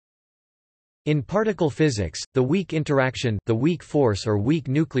In particle physics, the weak interaction, the weak force or weak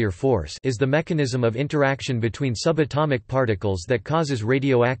nuclear force, is the mechanism of interaction between subatomic particles that causes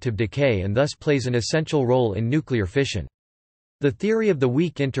radioactive decay and thus plays an essential role in nuclear fission. The theory of the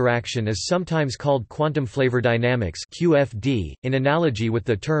weak interaction is sometimes called quantum flavor dynamics (QFD), in analogy with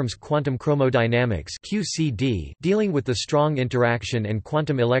the terms quantum chromodynamics (QCD), dealing with the strong interaction, and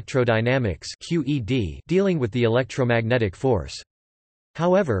quantum electrodynamics (QED), dealing with the electromagnetic force.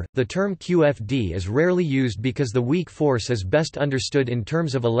 However, the term QFD is rarely used because the weak force is best understood in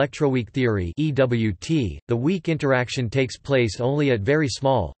terms of electroweak theory (EWT). The weak interaction takes place only at very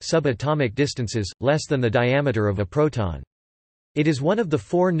small, subatomic distances, less than the diameter of a proton. It is one of the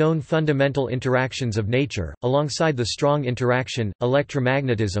four known fundamental interactions of nature, alongside the strong interaction,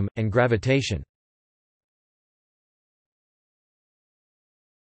 electromagnetism, and gravitation.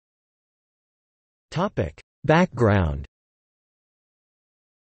 Background.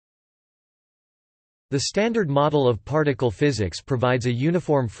 The Standard Model of Particle Physics provides a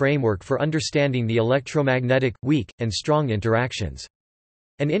uniform framework for understanding the electromagnetic, weak, and strong interactions.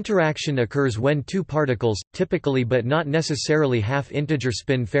 An interaction occurs when two particles, typically but not necessarily half-integer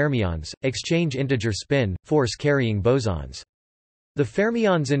spin fermions, exchange integer spin, force-carrying bosons. The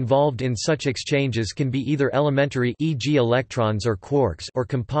fermions involved in such exchanges can be either elementary, e.g. electrons or quarks, or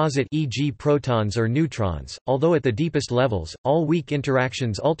composite, e.g. protons or neutrons, although at the deepest levels, all weak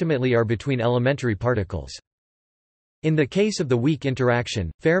interactions ultimately are between elementary particles. In the case of the weak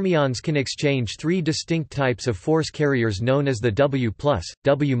interaction, fermions can exchange three distinct types of force carriers known as the W+,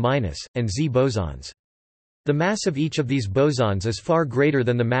 W-, and Z bosons. The mass of each of these bosons is far greater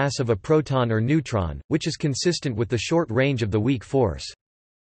than the mass of a proton or neutron, which is consistent with the short range of the weak force.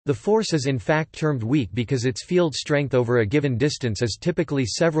 The force is in fact termed weak because its field strength over a given distance is typically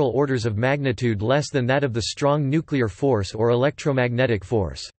several orders of magnitude less than that of the strong nuclear force or electromagnetic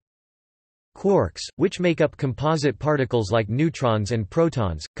force. Quarks, which make up composite particles like neutrons and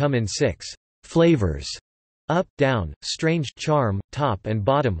protons, come in 6 flavors: up, down, strange, charm, top and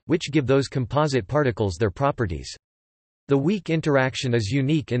bottom, which give those composite particles their properties. The weak interaction is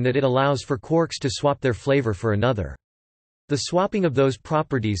unique in that it allows for quarks to swap their flavor for another. The swapping of those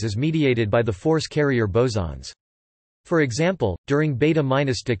properties is mediated by the force carrier bosons. For example, during beta-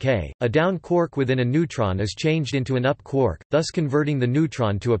 decay, a down quark within a neutron is changed into an up quark, thus converting the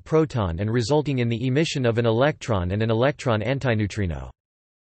neutron to a proton and resulting in the emission of an electron and an electron antineutrino.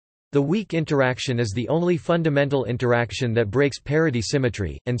 The weak interaction is the only fundamental interaction that breaks parity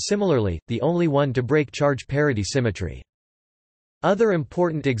symmetry, and similarly, the only one to break charge parity symmetry. Other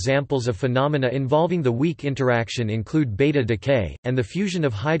important examples of phenomena involving the weak interaction include beta decay, and the fusion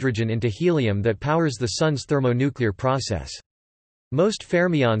of hydrogen into helium that powers the Sun's thermonuclear process. Most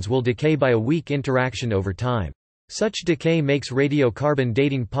fermions will decay by a weak interaction over time. Such decay makes radiocarbon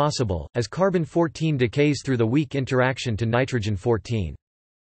dating possible, as carbon-14 decays through the weak interaction to nitrogen-14.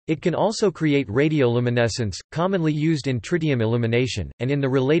 It can also create radioluminescence, commonly used in tritium illumination, and in the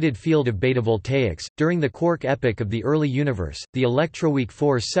related field of beta-voltaics. During the quark epoch of the early universe, the electroweak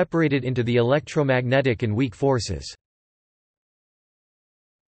force separated into the electromagnetic and weak forces.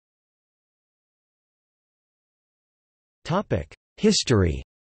 History.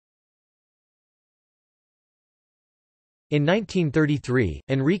 In 1933,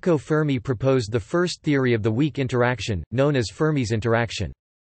 Enrico Fermi proposed the first theory of the weak interaction, known as Fermi's interaction.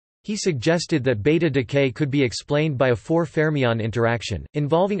 He suggested that beta decay could be explained by a four-fermion interaction,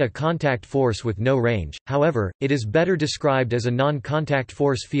 involving a contact force with no range. However, it is better described as a non-contact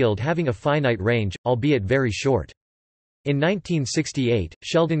force field having a finite range, albeit very short. In 1968,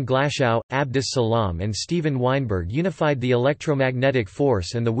 Sheldon Glashow, Abdus Salam and Steven Weinberg unified the electromagnetic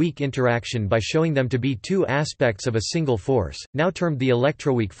force and the weak interaction by showing them to be two aspects of a single force, now termed the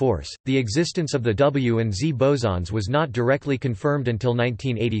electroweak force. The existence of the W and Z bosons was not directly confirmed until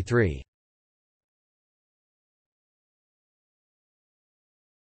 1983.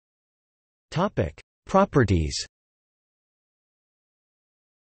 Topic: Properties.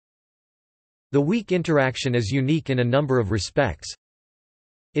 The weak interaction is unique in a number of respects.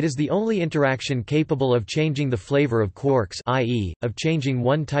 It is the only interaction capable of changing the flavor of quarks, i.e., of changing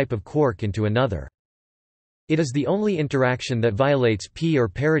one type of quark into another. It is the only interaction that violates p or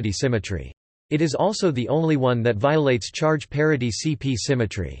parity symmetry. It is also the only one that violates charge parity CP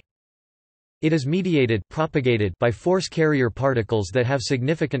symmetry. It is mediated propagated by force carrier particles that have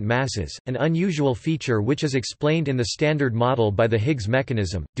significant masses, an unusual feature which is explained in the Standard Model by the Higgs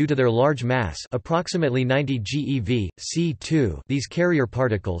mechanism. Due to their large mass, approximately 90 GeV, c2, these carrier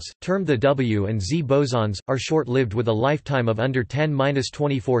particles, termed the W and Z bosons, are short-lived with a lifetime of under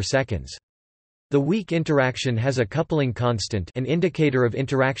 10⁻24 seconds. The weak interaction has a coupling constant, an indicator of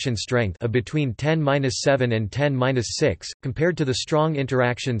interaction strength, of between 10⁻7 and 10⁻6, compared to the strong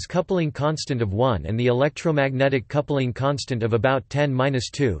interaction's coupling constant of 1 and the electromagnetic coupling constant of about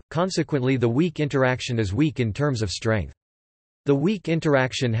 10⁻2. Consequently, the weak interaction is weak in terms of strength. The weak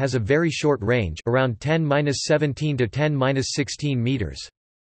interaction has a very short range, around 10⁻17 to 10⁻16 meters.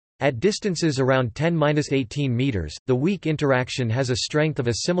 At distances around 10⁻18 meters, the weak interaction has a strength of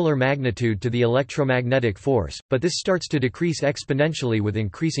a similar magnitude to the electromagnetic force, but this starts to decrease exponentially with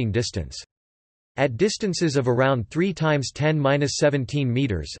increasing distance. At distances of around 3 times 10⁻17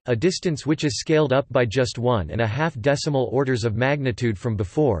 meters, a distance which is scaled up by just 1.5 decimal orders of magnitude from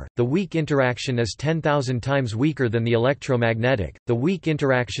before, the weak interaction is 10,000 times weaker than the electromagnetic. The weak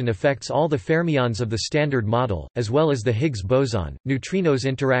interaction affects all the fermions of the Standard Model, as well as the Higgs boson. Neutrinos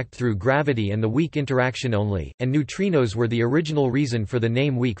interact through gravity and the weak interaction only, and neutrinos were the original reason for the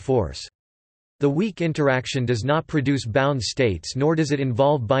name weak force. The weak interaction does not produce bound states nor does it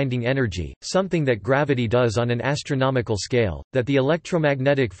involve binding energy, something that gravity does on an astronomical scale, that the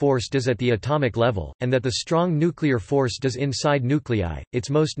electromagnetic force does at the atomic level, and that the strong nuclear force does inside nuclei.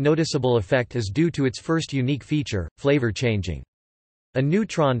 Its most noticeable effect is due to its first unique feature, flavor changing. A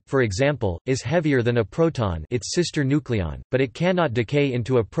neutron, for example, is heavier than a proton, its sister nucleon, but it cannot decay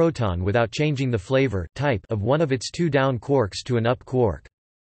into a proton without changing the flavor type of one of its two down quarks to an up quark.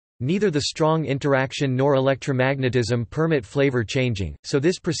 Neither the strong interaction nor electromagnetism permit flavor changing, so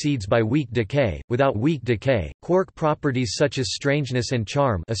this proceeds by weak decay. Without weak decay, quark properties such as strangeness and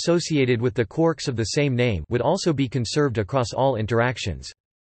charm associated with the quarks of the same name would also be conserved across all interactions.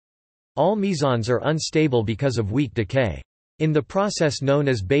 All mesons are unstable because of weak decay. In the process known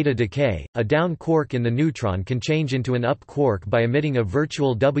as beta decay, a down quark in the neutron can change into an up quark by emitting a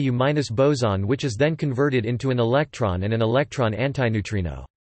virtual W- boson, which is then converted into an electron and an electron antineutrino.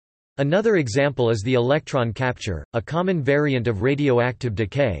 Another example is the electron capture, a common variant of radioactive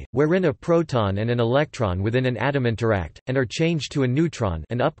decay, wherein a proton and an electron within an atom interact, and are changed to a neutron.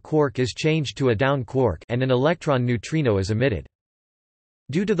 An up quark is changed to a down quark and an electron neutrino is emitted.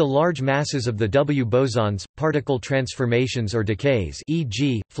 Due to the large masses of the W bosons, particle transformations or decays,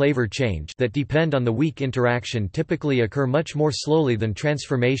 e.g., flavor change, that depend on the weak interaction typically occur much more slowly than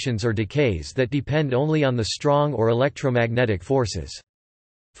transformations or decays that depend only on the strong or electromagnetic forces.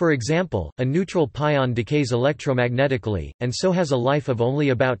 For example, a neutral pion decays electromagnetically, and so has a life of only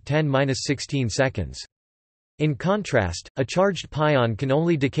about 10⁻16 seconds. In contrast, a charged pion can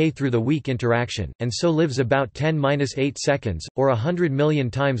only decay through the weak interaction, and so lives about 10⁻8 seconds, or 100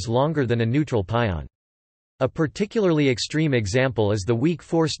 million times longer than a neutral pion. A particularly extreme example is the weak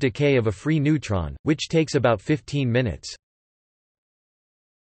force decay of a free neutron, which takes about 15 minutes.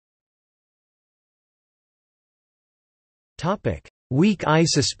 Weak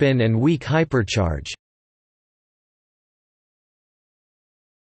isospin and weak hypercharge.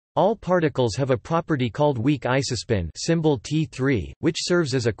 All particles have a property called weak isospin, symbol T3, which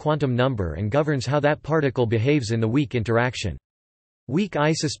serves as a quantum number and governs how that particle behaves in the weak interaction. Weak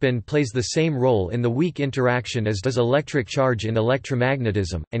isospin plays the same role in the weak interaction as does electric charge in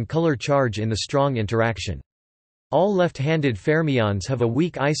electromagnetism, and color charge in the strong interaction. All left-handed fermions have a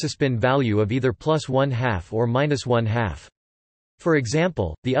weak isospin value of either +1/2 or -1/2. For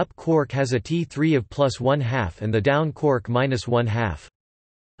example, the up quark has a T3 of +1/2 and the down quark -1/2.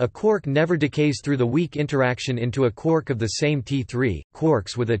 A quark never decays through the weak interaction into a quark of the same T3.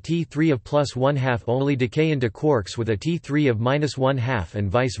 Quarks with a T3 of +1/2 only decay into quarks with a T3 of -1/2 and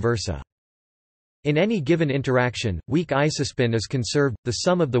vice versa. In any given interaction, weak isospin is conserved. The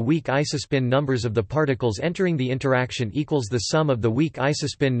sum of the weak isospin numbers of the particles entering the interaction equals the sum of the weak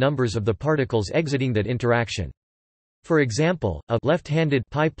isospin numbers of the particles exiting that interaction. For example, a left-handed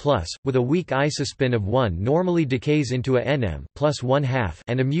pi+ with a weak isospin of 1 normally decays into a Nm +1/2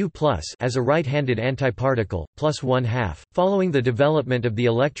 and a mu+ as a right-handed antiparticle +1/2. Following the development of the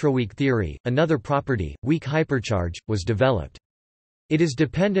electroweak theory, another property, weak hypercharge, was developed. It is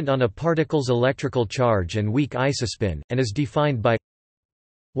dependent on a particle's electrical charge and weak isospin, and is defined by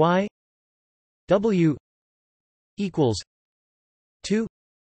y w equals 2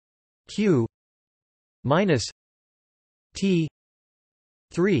 q minus T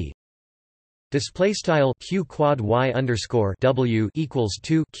 3 display style q quad y underscore w equals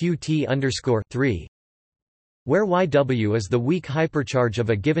 2 qt underscore 3, where yw is the weak hypercharge of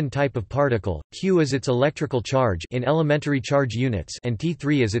a given type of particle, q is its electrical charge in elementary charge units, and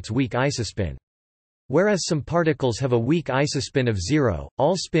T3 is its weak isospin. Whereas some particles have a weak isospin of 0,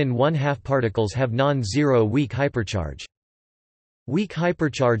 all spin 1/2 particles have non-zero weak hypercharge. Weak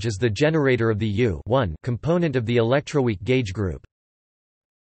hypercharge is the generator of the U component of the electroweak gauge group.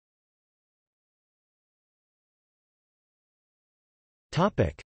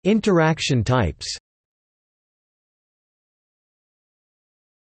 Topic: Interaction types.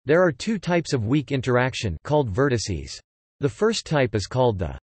 There are two types of weak interaction called vertices. The first type is called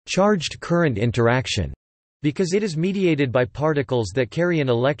the charged current interaction because it is mediated by particles that carry an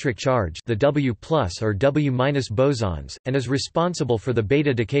electric charge, the W+ or W- bosons, and is responsible for the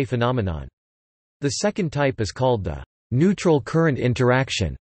beta decay phenomenon. The second type is called the neutral current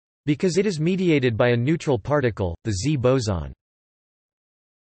interaction because it is mediated by a neutral particle, the Z boson.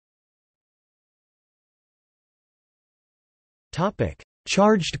 Topic: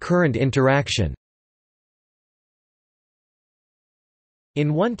 Charged current interaction.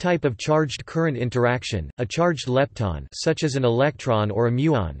 In one type of charged current interaction, a charged lepton, such as an electron or a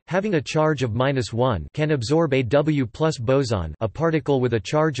muon, having a charge of -1, can absorb a W+ boson, a particle with a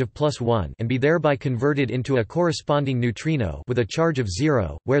charge of +1, and be thereby converted into a corresponding neutrino with a charge of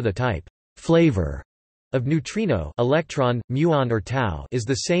 0, where the type flavor of neutrino, electron, muon or tau, is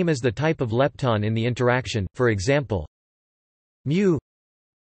the same as the type of lepton in the interaction. For example, mu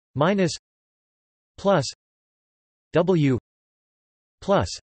minus plus W plus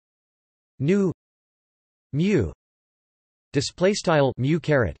nu mu display style mu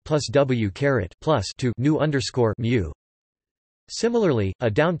caret plus W caret plus to nu underscore mu. Similarly,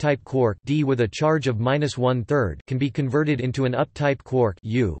 a down-type quark d with a charge of -1/3 can be converted into an up-type quark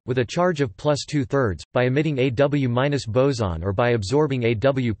U with a charge of +2/3 by emitting a W- boson or by absorbing a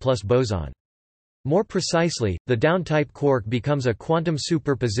W+ boson. More precisely, the down-type quark becomes a quantum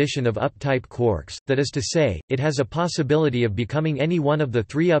superposition of up-type quarks, that is to say, it has a possibility of becoming any one of the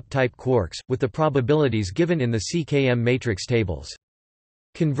three up-type quarks, with the probabilities given in the CKM matrix tables.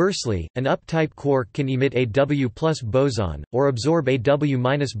 Conversely, an up-type quark can emit a W+ boson, or absorb a W-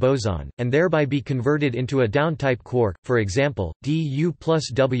 boson, and thereby be converted into a down-type quark, for example, Du plus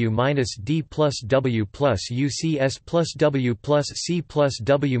W minus D plus W plus UCS plus W plus C plus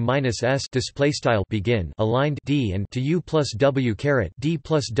W minus S begin aligned D and to U plus W caret D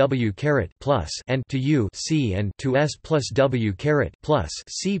plus W caret plus and to U C and to S plus W caret plus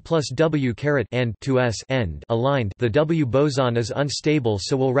C plus W caret and to S end aligned. The W boson is unstable,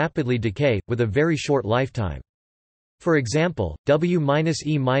 so will rapidly decay, with a very short lifetime. For example, W-E-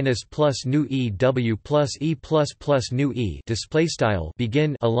 plus nu E W plus E plus nu E display style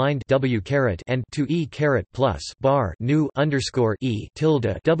begin aligned W caret and to E caret plus bar nu underscore E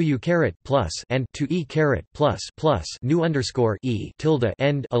tilde W caret plus and to E caret plus nu underscore E tilde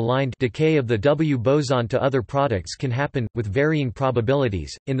end aligned. Decay of the W boson to other products can happen, with varying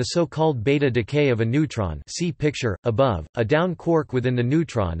probabilities, in the so-called beta decay of a neutron. See picture above. A down quark within the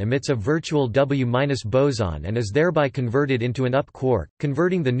neutron emits a virtual W- boson and is thereby converted into an up quark,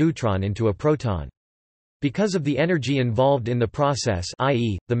 converting the neutron into a proton. Because of the energy involved in the process,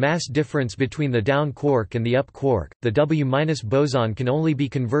 i.e., the mass difference between the down quark and the up quark, the W- boson can only be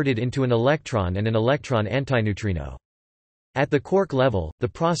converted into an electron and an electron antineutrino. At the quark level, the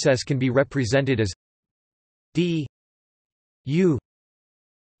process can be represented as d U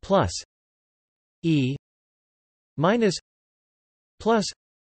plus E minus plus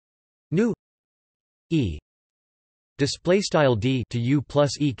nu E display style d to U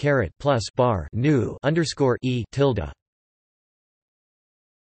plus E caret plus bar nu underscore E tilde.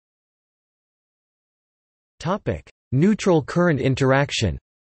 Topic: Neutral current interaction.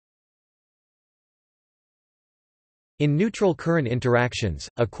 In neutral current interactions,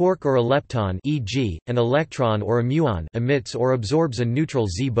 a quark or a lepton, e.g., an electron or a muon, emits or absorbs a neutral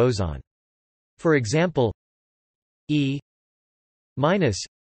Z boson. For example, E minus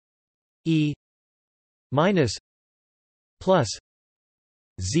E minus plus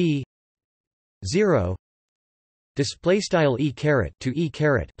Z 0 display style E caret to E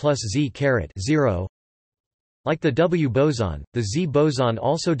caret plus Z caret 0. Like the W boson, the Z boson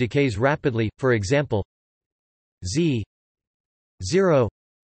also decays rapidly. For example, Z 0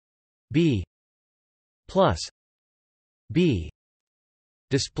 B plus B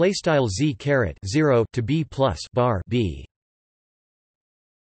display style Z caret 0 to B plus bar B.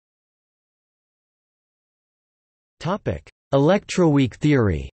 Topic: Electroweak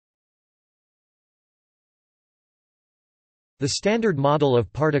theory. The Standard Model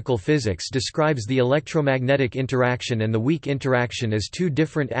of Particle Physics describes the electromagnetic interaction and the weak interaction as two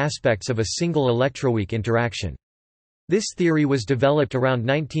different aspects of a single electroweak interaction. This theory was developed around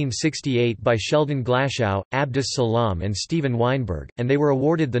 1968 by Sheldon Glashow, Abdus Salam and Steven Weinberg, and they were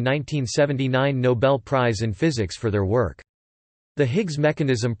awarded the 1979 Nobel Prize in Physics for their work. The Higgs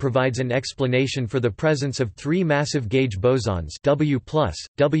mechanism provides an explanation for the presence of three massive gauge bosons W+,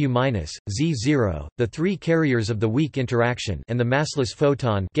 W-, Z0, the three carriers of the weak interaction, and the massless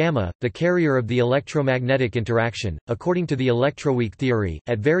photon gamma, the carrier of the electromagnetic interaction. According to the electroweak theory,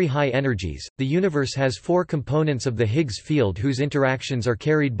 at very high energies, the universe has four components of the Higgs field whose interactions are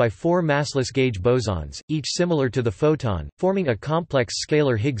carried by four massless gauge bosons, each similar to the photon, forming a complex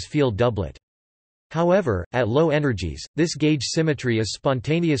scalar Higgs field doublet. However, at low energies, this gauge symmetry is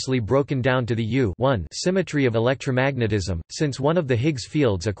spontaneously broken down to the U symmetry of electromagnetism, since one of the Higgs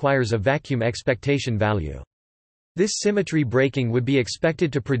fields acquires a vacuum expectation value. This symmetry breaking would be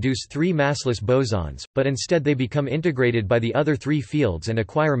expected to produce three massless bosons, but instead they become integrated by the other three fields and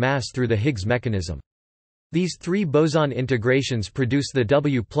acquire mass through the Higgs mechanism. These three boson integrations produce the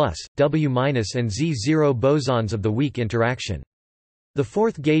W+, W-, and Z0 bosons of the weak interaction. The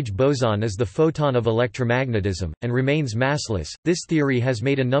fourth gauge boson is the photon of electromagnetism, and remains massless. This theory has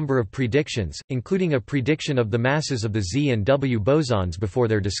made a number of predictions, including a prediction of the masses of the Z and W bosons before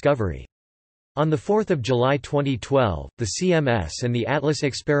their discovery. On 4 July 2012, the CMS and the ATLAS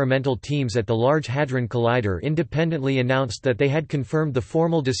experimental teams at the Large Hadron Collider independently announced that they had confirmed the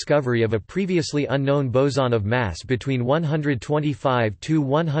formal discovery of a previously unknown boson of mass between 125 to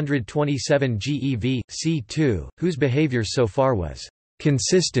 127 GeV, C2, whose behavior so far was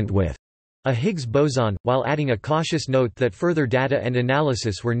consistent with a Higgs boson, while adding a cautious note that further data and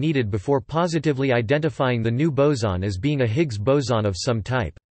analysis were needed before positively identifying the new boson as being a Higgs boson of some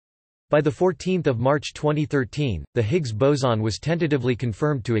type. By 14 March 2013, the Higgs boson was tentatively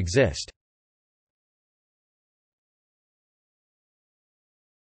confirmed to exist.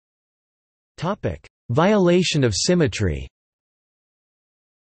 Violation of symmetry.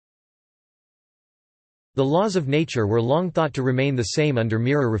 The laws of nature were long thought to remain the same under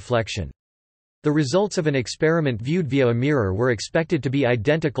mirror reflection. The results of an experiment viewed via a mirror were expected to be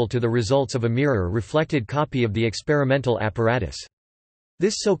identical to the results of a mirror-reflected copy of the experimental apparatus.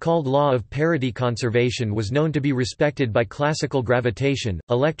 This so-called law of parity conservation was known to be respected by classical gravitation,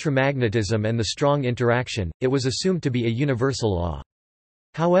 electromagnetism and the strong interaction. It was assumed to be a universal law.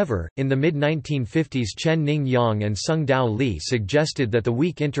 However, in the mid-1950s Chen-Ning Yang and Sung-Dao Lee suggested that the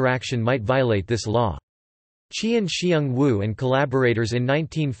weak interaction might violate this law. Qian-Xiang Wu and collaborators in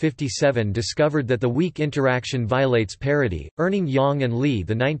 1957 discovered that the weak interaction violates parity, earning Yang and Lee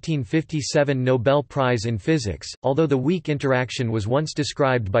the 1957 Nobel Prize in Physics. Although the weak interaction was once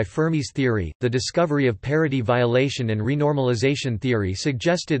described by Fermi's theory, the discovery of parity violation and renormalization theory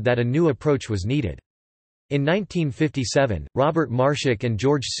suggested that a new approach was needed. In 1957, Robert Marshak and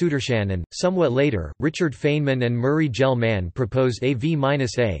George Sudarshan, somewhat later, Richard Feynman and Murray Gell-Mann proposed a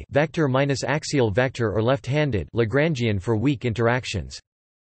V-A vector minus axial vector or left-handed Lagrangian for weak interactions.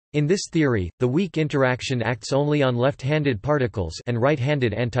 In this theory, the weak interaction acts only on left-handed particles and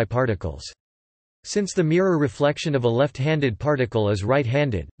right-handed antiparticles. Since the mirror reflection of a left-handed particle is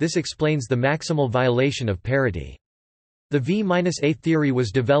right-handed, this explains the maximal violation of parity. The V-A theory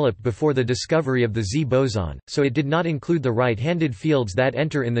was developed before the discovery of the Z boson, so it did not include the right-handed fields that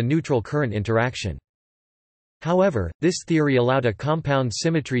enter in the neutral current interaction. However, this theory allowed a compound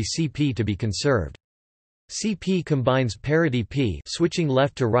symmetry Cp to be conserved. Cp combines parity P switching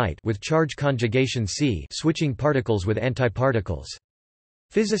left to right with charge conjugation C switching particles with antiparticles.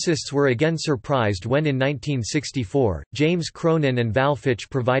 Physicists were again surprised when in 1964, James Cronin and Val Fitch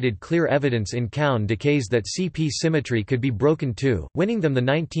provided clear evidence in Kaun decays that Cp symmetry could be broken too, winning them the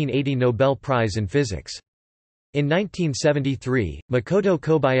 1980 Nobel Prize in Physics. In 1973, Makoto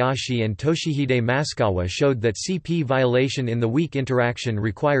Kobayashi and Toshihide Masukawa showed that Cp violation in the weak interaction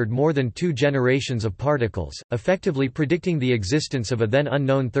required more than 2 generations of particles, effectively predicting the existence of a then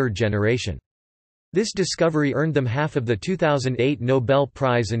unknown third generation. This discovery earned them half of the 2008 Nobel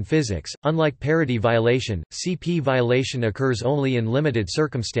Prize in Physics. Unlike parity violation, Cp violation occurs only in limited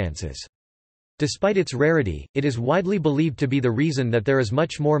circumstances. Despite its rarity, it is widely believed to be the reason that there is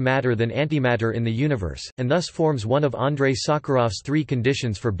much more matter than antimatter in the universe, and thus forms one of Andrei Sakharov's 3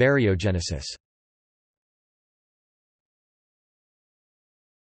 conditions for baryogenesis.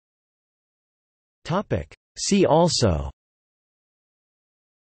 See also: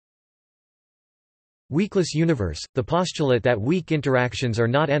 Weakless universe, the postulate that weak interactions are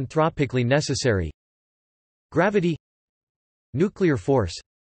not anthropically necessary. Gravity. Nuclear force.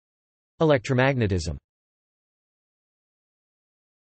 Electromagnetism.